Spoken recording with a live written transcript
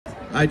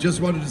I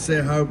just wanted to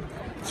say how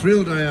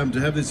thrilled I am to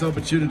have this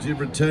opportunity of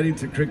returning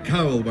to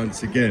Crickhowell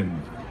once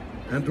again,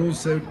 and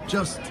also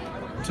just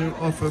to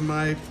offer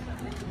my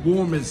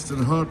warmest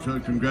and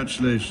heartfelt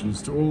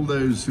congratulations to all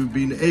those who've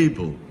been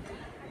able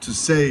to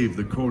save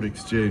the Corn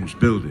Exchange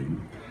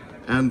building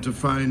and to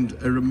find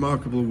a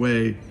remarkable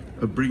way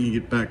of bringing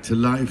it back to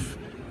life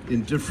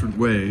in different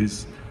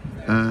ways,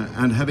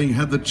 and having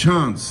had the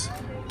chance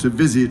to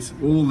visit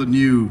all the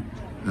new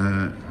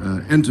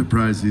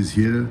enterprises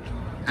here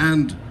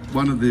and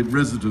one of the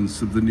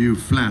residents of the new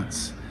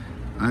flats,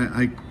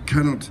 I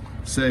cannot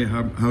say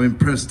how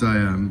impressed I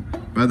am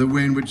by the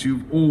way in which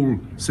you've all,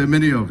 so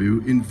many of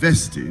you,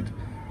 invested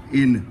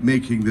in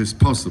making this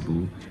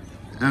possible,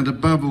 and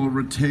above all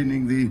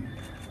retaining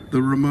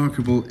the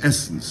remarkable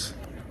essence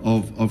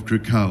of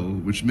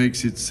Crickhowell, which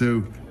makes it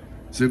so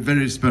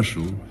very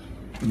special,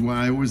 and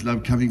why I always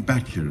love coming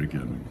back here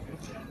again.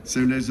 So,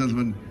 ladies and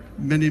gentlemen,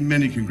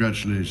 many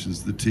congratulations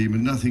to the team,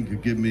 and nothing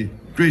could give me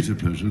greater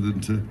pleasure than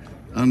to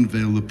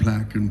unveil the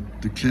plaque and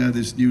declare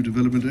this new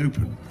development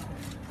open.